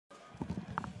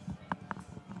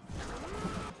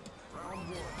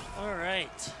All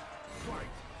right.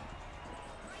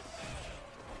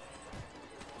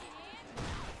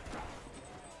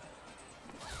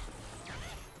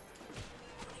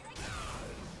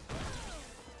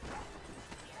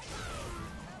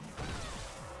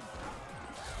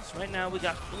 So right now we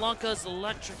got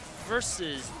BlankaisElectric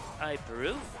versus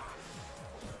iPeru.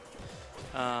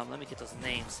 Let me get those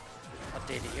names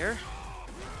updated here.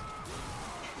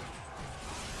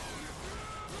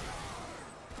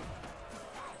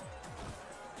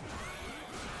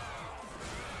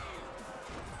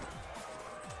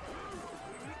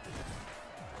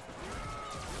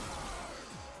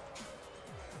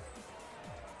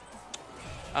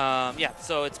 Yeah,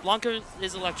 so it's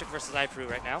BlankaisElectric versus iPeru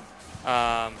right now.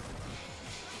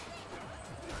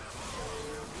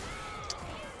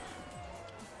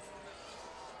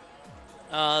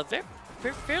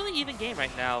 Fairly even game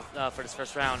right now for this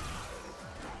first round.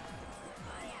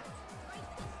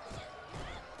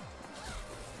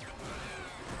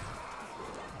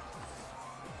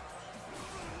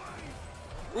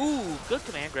 Ooh, good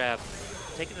command grab.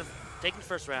 Taking the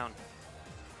first round.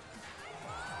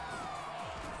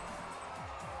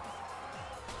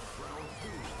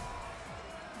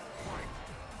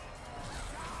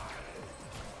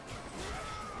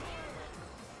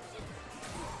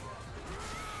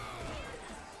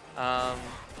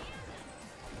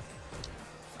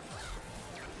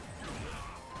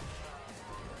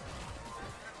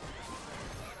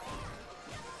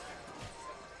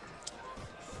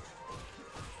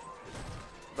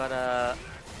 But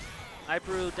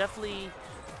iPeru definitely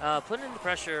putting the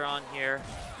pressure on here.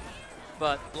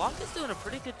 But Blanka's doing a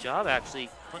pretty good job actually,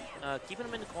 keeping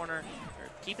him in the corner, or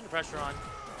keeping the pressure on,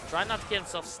 trying not to get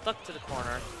himself stuck to the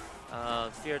corner.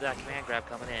 Fear of that command grab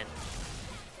coming in.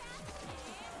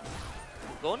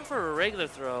 Going for a regular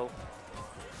throw.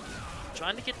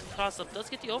 Trying to get the toss up. Does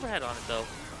get the overhead on it though.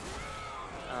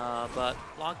 But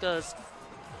Blanka's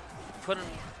putting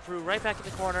iPeru right back in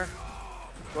the corner.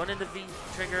 Going into V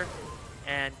trigger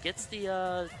and gets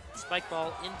the spike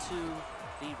ball into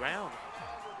the round.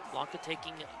 Blanka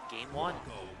taking game one.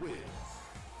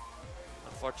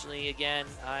 Unfortunately, again,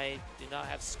 I do not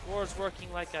have scores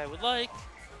working like I would like.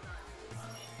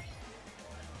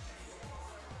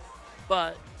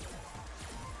 But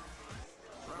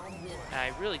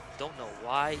I really don't know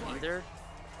why either.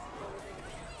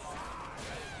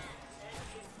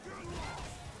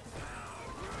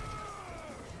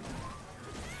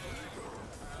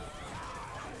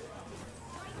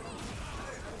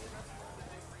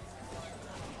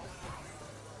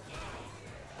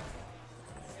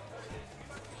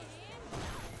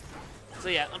 So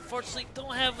yeah, unfortunately,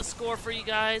 don't have a score for you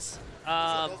guys.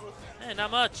 Not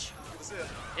much.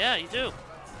 Yeah, you do.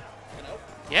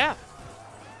 Yeah.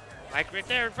 Mike right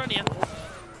there in front of you.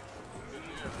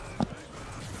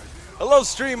 Hello,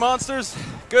 Stream Monsters.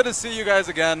 Good to see you guys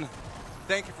again.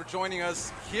 Thank you for joining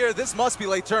us here. This must be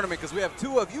late tournament because we have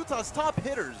two of Utah's top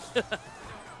hitters.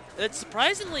 It's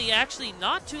surprisingly actually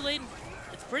not too late.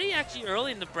 It's pretty actually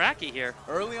early in the bracket here.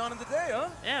 Early on in the day, huh?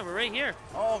 Yeah, we're right here.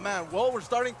 Oh, man. Well, we're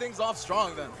starting things off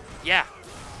strong then. Yeah.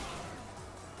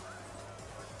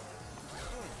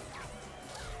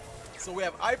 So we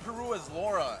have iPeru as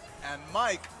Laura and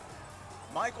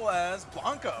Michael as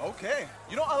Blanka. Okay.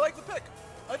 You know, I like the pick.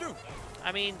 I do.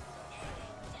 I mean,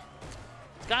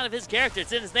 it's kind of his character.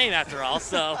 It's in his name after all,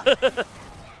 so.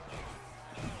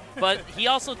 But he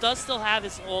also does still have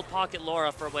his old pocket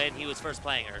Laura for when he was first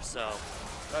playing her, so.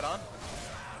 Right on.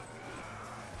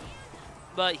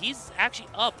 But he's actually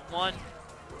up 1-0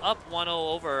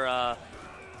 over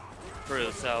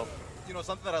Peru, so. You know,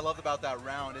 something that I loved about that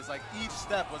round is like each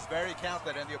step was very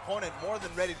counted and the opponent more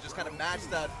than ready to just kind of match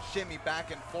that shimmy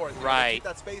back and forth. You right. know, keep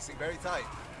that spacing very tight.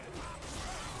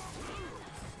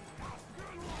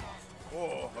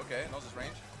 Oh, okay, knows his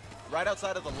range. Right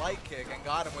outside of the light kick and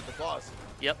got him with the claws.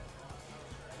 Yep.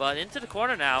 But into the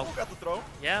corner now. Oh, got the throw.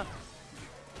 Yeah.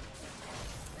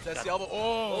 That's the elbow.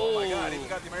 Oh, my God, even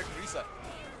got the American reset.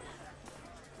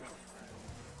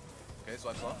 Okay,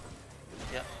 swipe slow.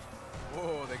 Yep.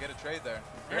 Oh, they get a trade there.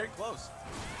 Very close.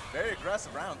 Very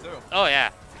aggressive round, too. Oh, yeah.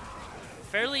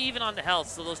 Fairly even on the health,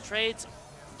 so those trades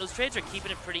are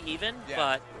keeping it pretty even, yeah.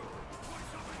 But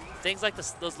things like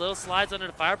those little slides under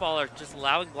the fireball are just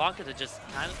allowing Blanka to just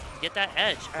kind of get that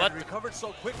edge. And but recovered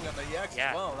so quickly on the EX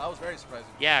as well. That was very surprising.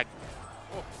 Yeah.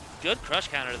 Oh. Good crush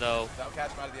counter, though. That'll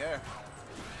catch him out of the air.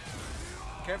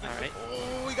 Careful. All right.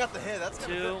 Oh, we got the hit. That's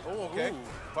kind of good. Oh, okay. Ooh.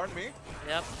 Pardon me?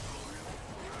 Yep.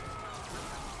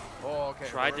 Oh, okay.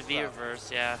 Tried to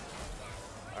V-reverse, yeah.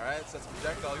 All right, sets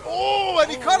projectile. Oh, and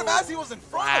he caught him as he was in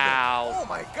front of him. Oh,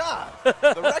 my God.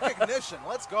 The recognition.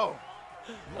 Let's go.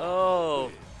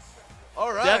 Oh.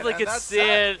 All right. Definitely and could that's see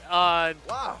set. it on.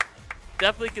 Wow.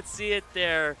 Definitely could see it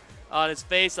there on his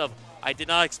face of, I did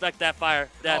not expect that fire,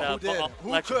 that who did? Who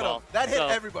electric could have? ball. That hit So,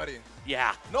 everybody.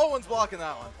 Yeah. No one's blocking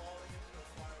that one.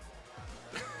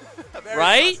 Very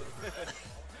Right?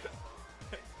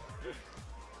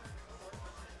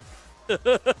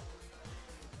 impressive.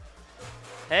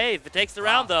 Hey, if it takes the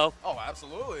round, though, Oh,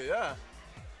 absolutely, yeah.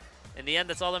 in the end,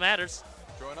 that's all that matters.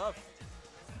 True enough.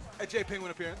 A J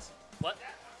Penguin appearance. What?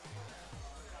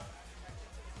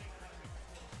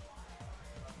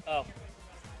 Oh.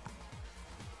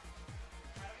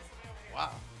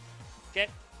 Wow. Okay.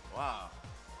 Wow.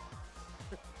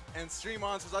 And Stream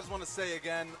Monsters, I just want to say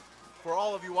again, for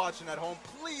all of you watching at home,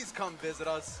 please come visit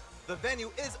us. The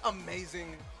venue is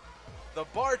amazing. The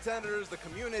bartenders, the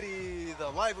community, the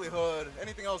livelihood,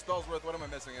 anything else, Bellsworth, what am I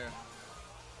missing here?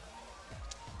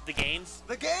 The games.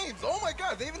 The games, oh my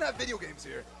God, they even have video games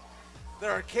here. There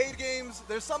are arcade games,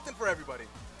 there's something for everybody.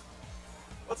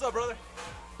 What's up, brother?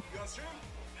 You on stream?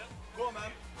 Yep. Cool,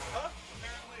 man. Huh?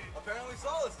 Apparently so,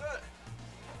 let's do it.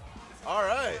 All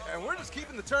right, and we're just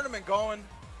keeping the tournament going.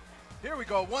 Here we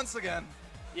go, once again.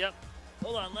 Yep.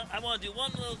 Hold on, I want to do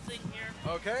one little thing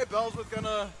here. Okay, Bellsworth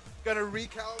gonna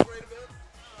recalibrate a bit.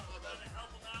 I'm going to help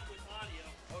him out with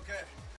audio. Okay.